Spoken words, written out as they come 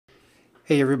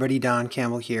Hey everybody, Don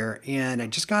Campbell here, and I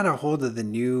just got a hold of the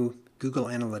new Google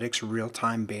Analytics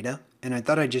real-time beta, and I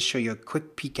thought I'd just show you a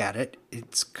quick peek at it.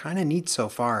 It's kind of neat so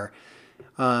far.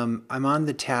 I'm on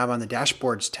the tab, on the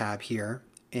dashboards tab here,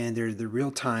 and there's the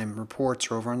real-time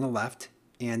reports are over on the left,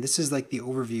 and this is like the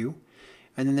overview,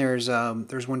 and then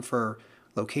there's one for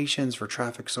locations, for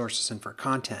traffic sources, and for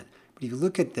content. But if you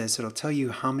look at this, it'll tell you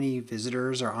how many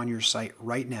visitors are on your site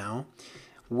right now,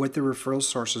 what the referral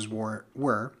sources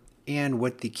were and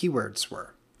what the keywords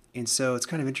were. And so it's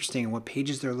kind of interesting what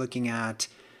pages they're looking at.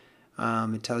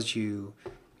 It tells you,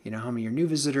 how many are new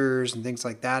visitors and things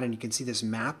like that. And you can see this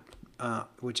map,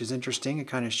 which is interesting. It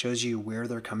kind of shows you where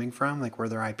they're coming from, like where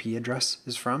their IP address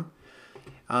is from.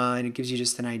 And it gives you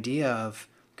just an idea of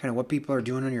kind of what people are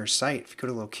doing on your site. If you go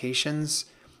to locations,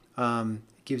 it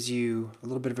gives you a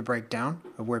little bit of a breakdown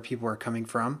of where people are coming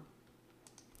from.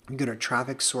 You go to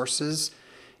traffic sources,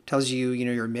 tells you,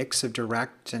 your mix of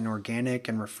direct and organic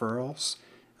and referrals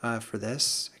for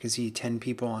this. I can see 10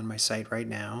 people on my site right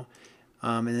now.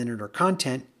 And then under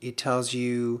content, it tells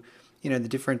you, the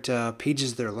different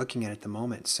pages they're looking at the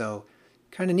moment. So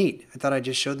kind of neat. I thought I'd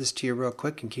just show this to you real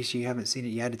quick in case you haven't seen it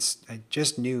yet. It's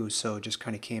just new, so it just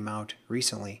kind of came out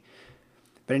recently.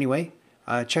 But anyway,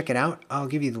 check it out. I'll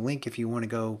give you the link if you want to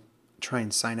go try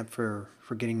and sign up for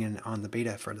getting in on the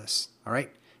beta for this. All right?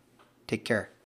 Take care.